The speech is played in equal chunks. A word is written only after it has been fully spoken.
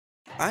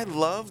I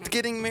loved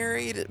getting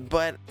married,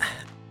 but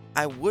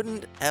I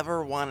wouldn't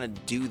ever want to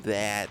do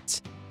that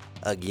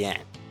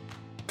again.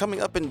 Coming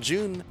up in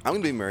June, I'm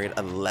going to be married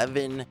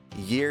 11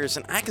 years,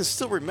 and I can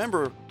still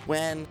remember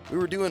when we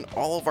were doing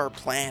all of our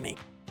planning.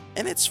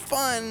 And it's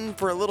fun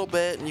for a little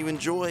bit, and you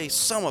enjoy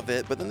some of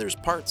it, but then there's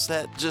parts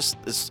that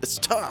it's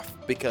tough,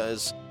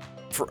 because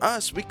for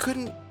us, we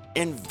couldn't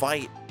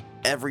invite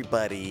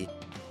everybody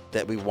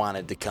that we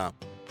wanted to come.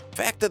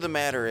 Fact of the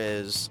matter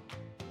is,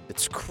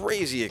 it's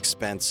crazy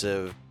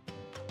expensive,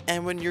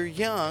 and when you're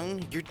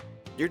young,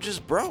 you're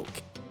just broke.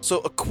 So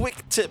a quick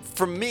tip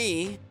from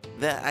me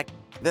that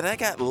I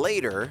got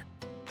later,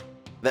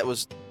 that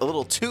was a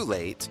little too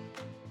late,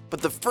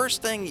 but the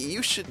first thing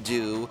you should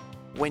do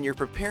when you're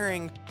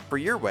preparing for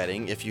your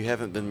wedding, if you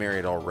haven't been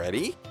married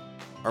already,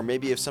 or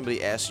maybe if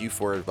somebody asks you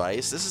for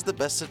advice, this is the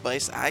best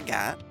advice I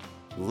got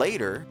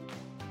later,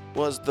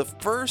 was the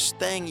first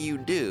thing you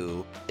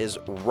do is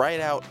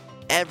write out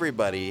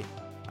everybody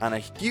on a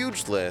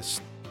huge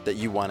list that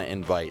you want to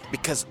invite,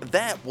 because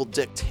that will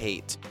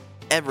dictate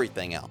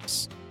everything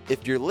else.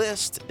 If your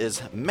list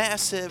is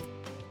massive,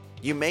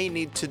 you may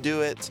need to do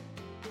it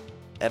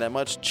at a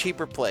much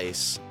cheaper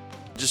place.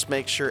 Just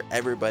make sure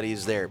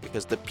everybody's there,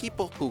 because the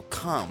people who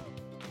come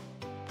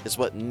is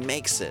what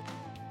makes it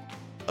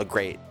a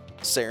great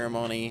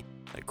ceremony,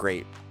 a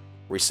great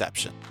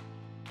reception.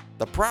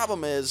 The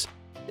problem is,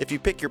 if you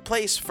pick your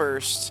place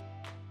first,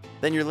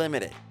 then you're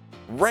limited.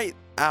 Write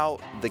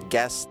out the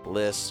guest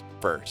list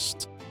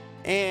first,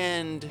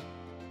 and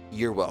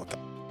you're welcome.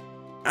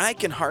 I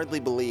can hardly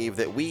believe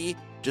that we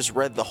just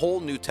read the whole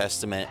New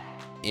Testament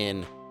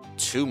in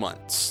 2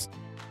 months.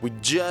 We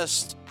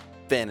just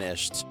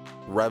finished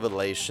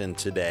Revelation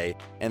today,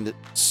 and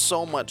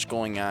so much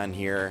going on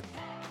here.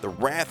 The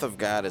wrath of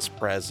God is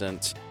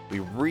present. We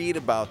read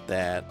about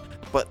that,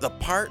 but the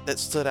part that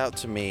stood out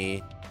to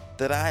me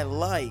that I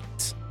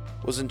liked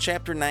was in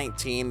chapter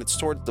 19. It's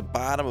towards the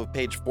bottom of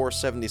page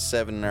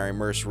 477 in our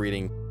Immerse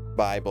Reading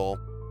Bible,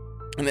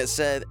 and it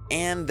said,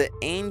 "And the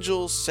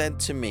angel said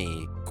to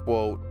me,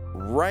 quote,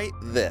 write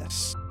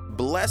this,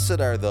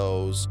 blessed are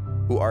those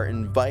who are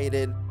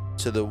invited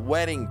to the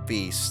wedding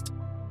feast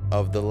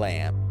of the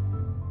Lamb."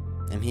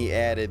 And he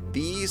added,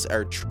 "These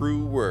are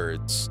true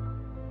words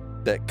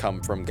that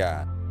come from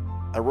God."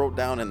 I wrote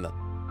down in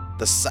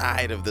the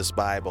side of this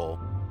Bible,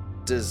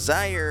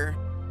 desire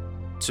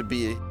to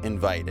be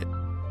invited.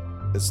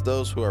 It's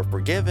those who are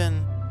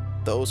forgiven,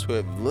 those who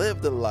have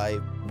lived a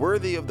life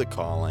worthy of the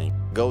calling,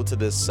 go to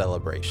this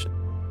celebration.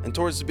 And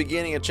towards the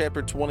beginning of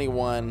chapter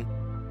 21,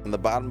 on the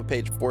bottom of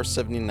page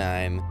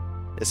 479,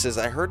 it says,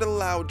 "I heard a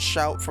loud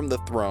shout from the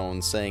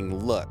throne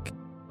saying, look,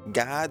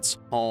 God's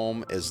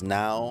home is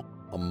now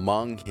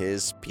among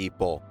his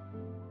people.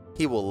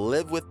 He will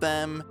live with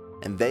them,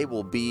 and they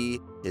will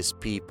be his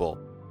people.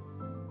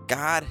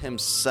 God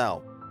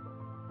himself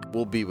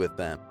will be with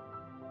them.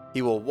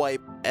 He will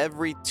wipe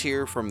every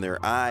tear from their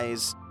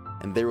eyes,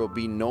 and there will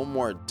be no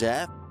more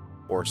death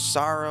or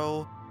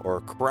sorrow or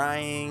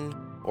crying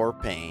or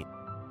pain.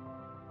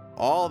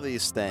 All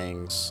these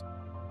things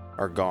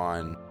are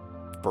gone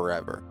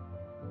forever."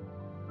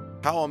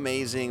 How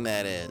amazing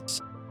that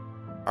is.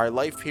 Our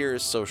life here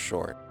is so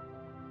short.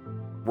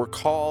 We're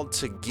called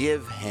to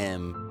give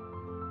him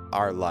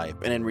our life,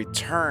 and in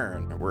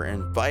return, we're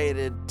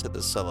invited to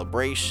the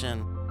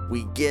celebration.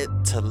 We get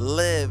to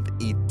live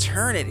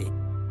eternity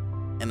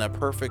in a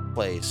perfect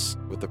place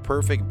with a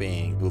perfect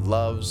being who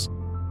loves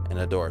and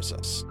adores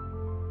us.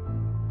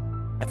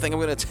 I think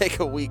I'm going to take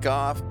a week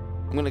off.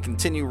 I'm going to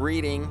continue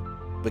reading,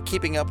 but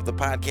keeping up with the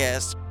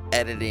podcast,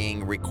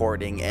 editing,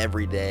 recording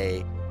every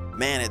day,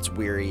 man, it's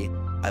weary.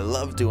 I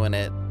love doing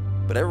it,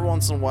 but every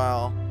once in a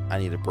while, I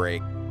need a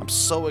break. I'm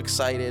so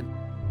excited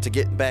to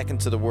get back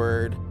into the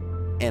Word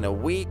in a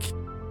week.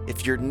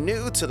 If you're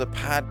new to the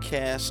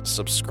podcast,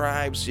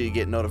 subscribe so you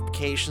get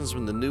notifications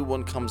when the new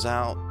one comes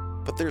out.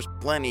 But there's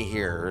plenty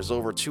here. There's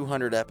over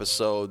 200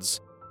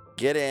 episodes.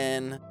 Get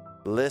in,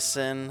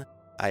 listen.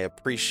 I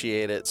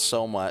appreciate it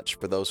so much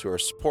for those who are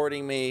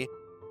supporting me,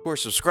 who are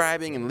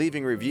subscribing and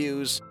leaving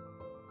reviews.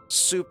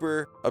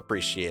 Super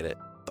appreciate it.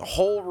 The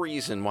whole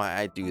reason why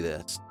I do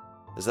this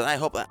is that I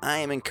hope that I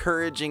am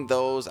encouraging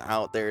those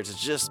out there to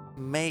just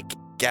make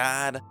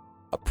God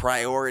a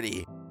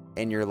priority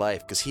in your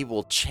life, because he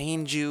will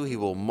change you, he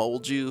will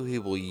mold you, he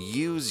will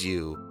use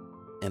you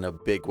in a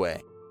big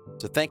way.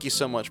 So thank you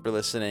so much for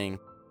listening,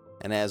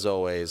 and as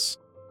always,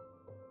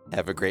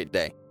 have a great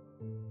day.